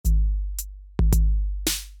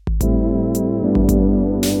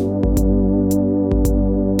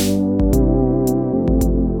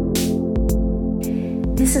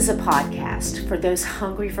a podcast for those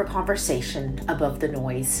hungry for conversation above the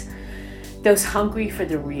noise, those hungry for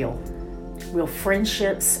the real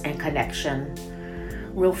friendships and connection,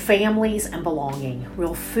 real families and belonging,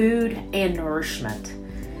 real food and nourishment.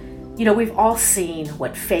 You know, we've all seen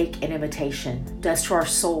what fake and imitation does to our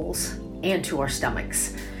souls and to our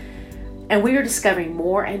stomachs. And we are discovering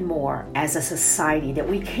more and more as a society that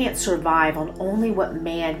we can't survive on only what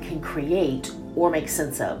man can create or make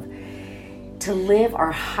sense of. To live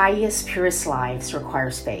our highest, purest lives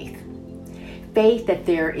requires faith. Faith that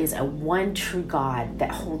there is a one true God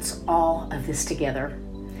that holds all of this together.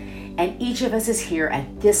 And each of us is here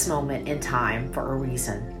at this moment in time for a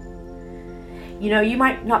reason. You know, you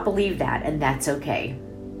might not believe that, and that's okay.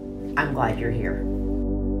 I'm glad you're here.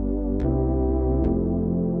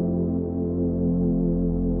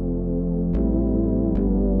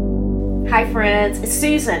 Hi friends, it's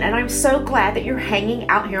Susan, and I'm so glad that you're hanging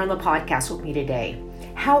out here on the podcast with me today.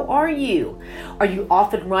 How are you? Are you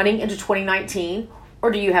off and running into 2019,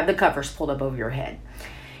 or do you have the covers pulled up over your head?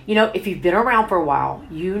 You know, if you've been around for a while,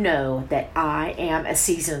 you know that I am a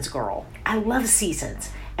seasons girl. I love seasons,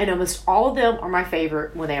 and almost all of them are my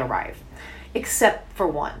favorite when they arrive, except for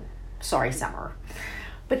one. Sorry, summer.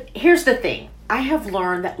 But here's the thing. I have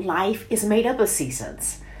learned that life is made up of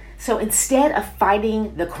seasons. So instead of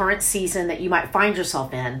fighting the current season that you might find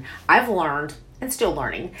yourself in, I've learned, and still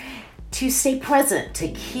learning, to stay present, to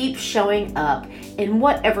keep showing up in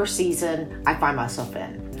whatever season I find myself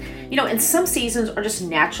in. You know, and some seasons are just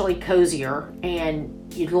naturally cozier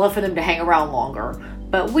and you'd love for them to hang around longer.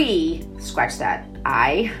 But scratch that,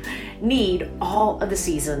 I need all of the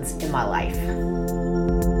seasons in my life.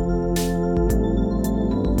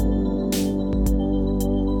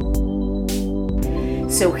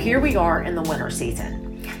 So here we are in the winter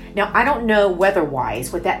season. Now, I don't know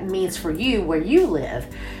weather-wise what that means for you where you live,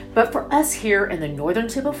 but for us here in the northern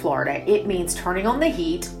tip of Florida, it means turning on the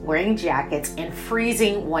heat, wearing jackets, and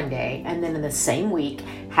freezing one day, and then in the same week,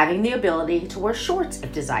 having the ability to wear shorts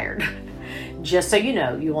if desired. Just so you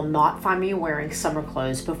know, you will not find me wearing summer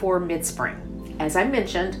clothes before mid-spring. As I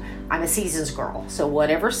mentioned, I'm a seasons girl, so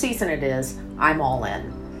whatever season it is, I'm all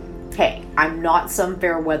in. Hey, I'm not some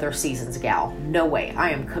fair weather seasons gal. No way.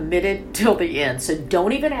 I am committed till the end. So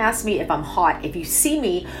don't even ask me if I'm hot. If you see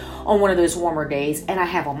me on one of those warmer days and I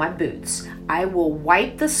have on my boots, I will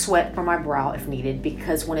wipe the sweat from my brow if needed,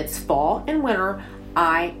 because when it's fall and winter,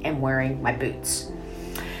 I am wearing my boots.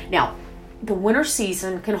 Now, the winter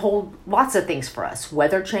season can hold lots of things for us.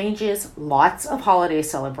 Weather changes, lots of holiday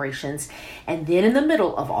celebrations, and then in the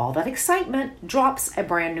middle of all that excitement drops a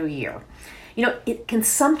brand new year. You know, it can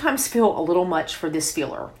sometimes feel a little much for this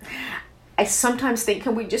feeler. I sometimes think,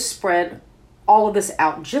 can we just spread all of this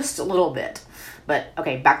out just a little bit? But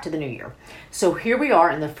okay, back to the new year. So here we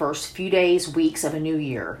are in the first few days, weeks of a new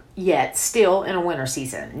year, yet still in a winter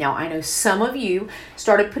season. Now, I know some of you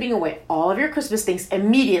started putting away all of your Christmas things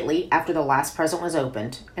immediately after the last present was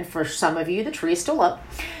opened. And for some of you, the tree is still up.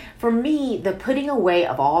 For me, the putting away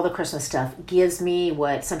of all the Christmas stuff gives me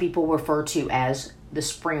what some people refer to as the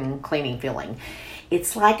spring cleaning feeling.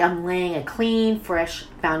 It's like I'm laying a clean, fresh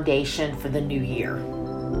foundation for the new year.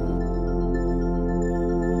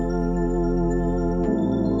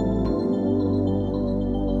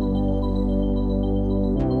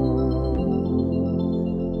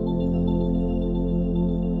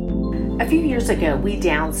 A few years ago, we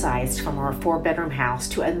downsized from our 4-bedroom house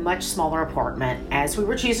to a much smaller apartment as we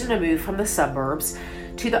were choosing to move from the suburbs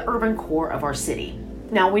to the urban core of our city.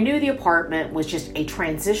 Now, we knew the apartment was just a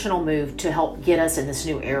transitional move to help get us in this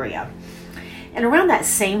new area. And around that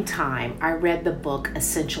same time, I read the book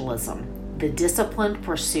Essentialism, The Disciplined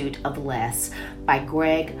Pursuit of Less by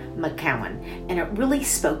Greg McKeown, and it really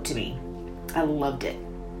spoke to me. I loved it.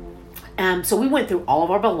 So we went through all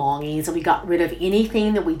of our belongings and we got rid of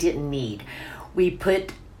anything that we didn't need. We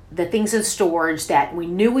put the things in storage that we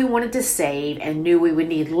knew we wanted to save and knew we would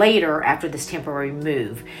need later after this temporary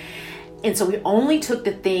move. And so we only took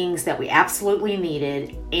the things that we absolutely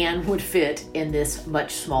needed and would fit in this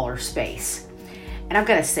much smaller space. And I've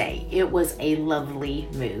got to say, it was a lovely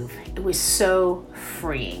move. It was so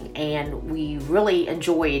freeing, and we really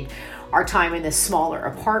enjoyed our time in this smaller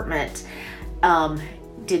apartment.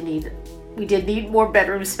 We did need more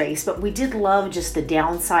bedroom space, but we did love just the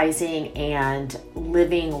downsizing and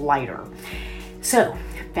living lighter. So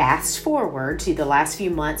fast forward to the last few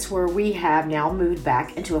months where we have now moved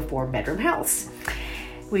back into a 4-bedroom house.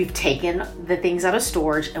 We've taken the things out of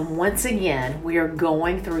storage, and once again, we are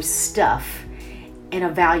going through stuff and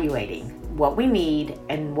evaluating what we need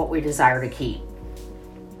and what we desire to keep.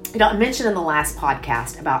 You know, I mentioned in the last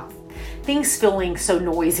podcast about things feeling so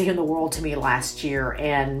noisy in the world to me last year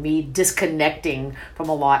and me disconnecting from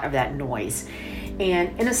a lot of that noise.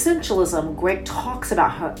 And in Essentialism, Greg talks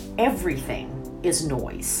about how everything is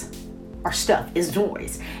noise. Our stuff is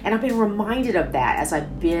noise. And I've been reminded of that as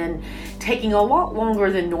I've been taking a lot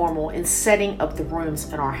longer than normal in setting up the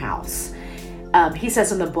rooms in our house. He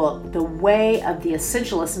says in the book, the way of the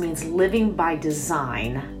essentialist means living by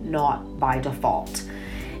design, not by default.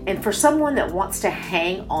 And for someone that wants to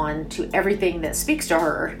hang on to everything that speaks to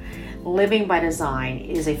her, living by design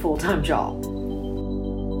is a full-time job.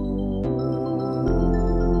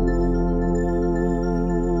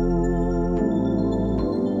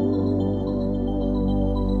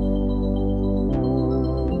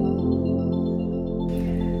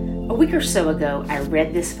 A week or so ago, I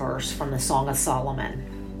read this verse from the Song of Solomon.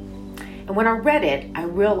 And when I read it, I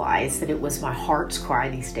realized that it was my heart's cry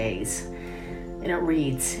these days. And it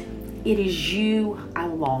reads, "It is you I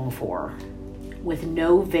long for, with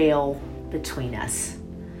no veil between us."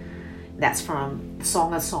 That's from the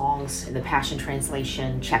Song of Songs in the Passion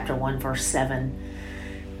Translation, chapter 1, verse 7.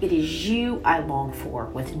 It is you I long for,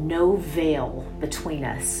 with no veil between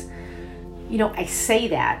us. You know, I say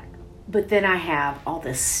that, but then I have all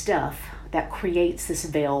this stuff that creates this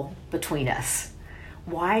veil between us.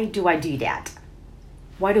 Why do I do that?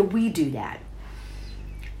 Why do we do that?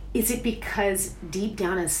 Is it because deep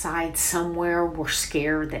down inside somewhere we're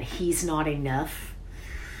scared that he's not enough?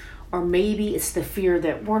 Or maybe it's the fear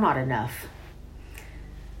that we're not enough.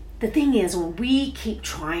 The thing is, when we keep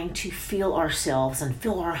trying to fill ourselves and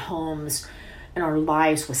fill our homes and our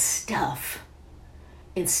lives with stuff,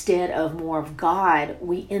 instead of more of God,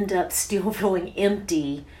 we end up still feeling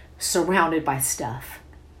empty, surrounded by stuff.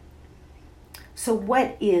 So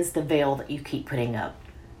what is the veil that you keep putting up?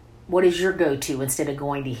 What is your go-to instead of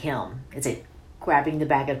going to him? Is it grabbing the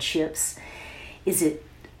bag of chips? Is it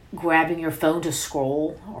grabbing your phone to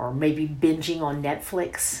scroll, or maybe binging on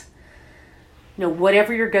Netflix? You know,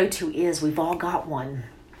 whatever your go-to is, we've all got one.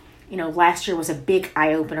 You know, last year was a big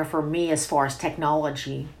eye-opener for me as far as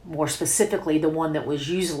technology, more specifically the one that was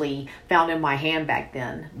usually found in my hand back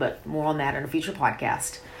then, but more on that in a future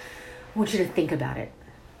podcast. I want you to think about it.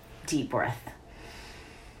 Deep breath.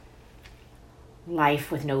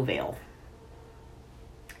 Life with no veil.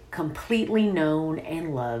 Completely known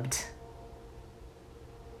and loved.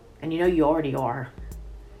 And you know you already are.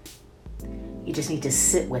 You just need to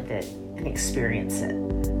sit with it and experience it.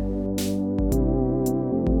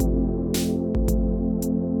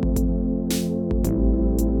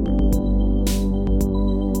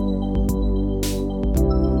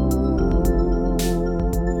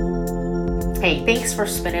 Hey, thanks for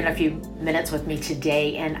spending a few minutes with me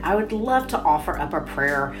today, and I would love to offer up a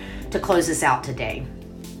prayer to close us out today.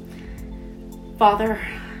 Father,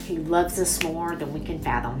 He loves us more than we can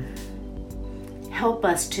fathom. Help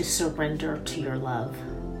us to surrender to your love.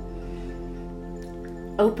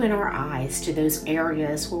 Open our eyes to those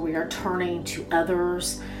areas where we are turning to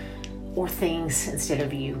others or things instead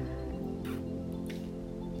of you.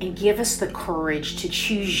 And give us the courage to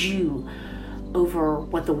choose you over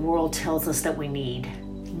what the world tells us that we need,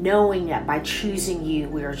 knowing that by choosing you,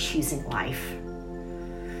 we are choosing life.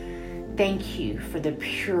 Thank you for the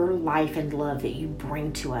pure life and love that you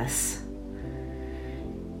bring to us.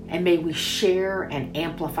 And may we share and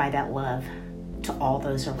amplify that love to all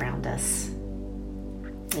those around us.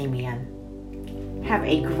 Amen. Have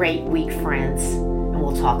a great week, friends, and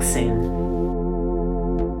we'll talk soon.